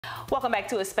Welcome back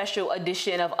to a special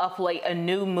edition of Up Late, a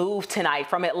new move tonight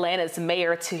from Atlanta's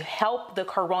mayor to help the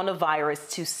coronavirus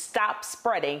to stop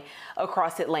spreading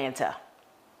across Atlanta.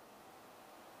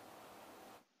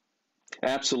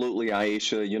 Absolutely,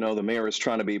 Aisha. You know, the mayor is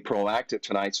trying to be proactive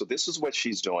tonight. So this is what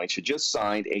she's doing. She just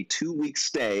signed a 2-week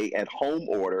stay at home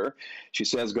order. She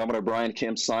says Governor Brian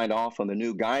Kemp signed off on the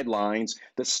new guidelines.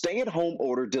 The stay at home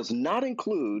order does not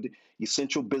include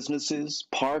essential businesses,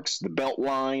 parks, the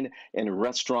BeltLine, and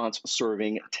restaurants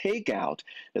serving takeout.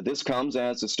 Now, this comes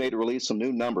as the state released some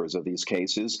new numbers of these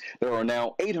cases. There are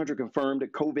now 800 confirmed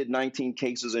COVID-19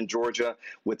 cases in Georgia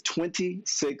with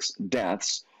 26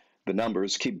 deaths. The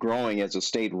numbers keep growing as the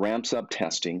state ramps up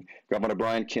testing. Governor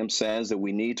Brian Kemp says that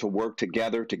we need to work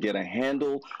together to get a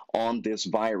handle on this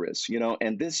virus. You know,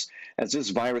 and as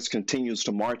this virus continues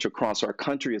to march across our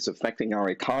country, it's affecting our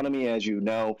economy, as you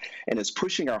know, and it's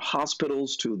pushing our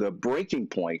hospitals to the breaking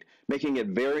point, making it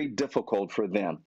very difficult for them.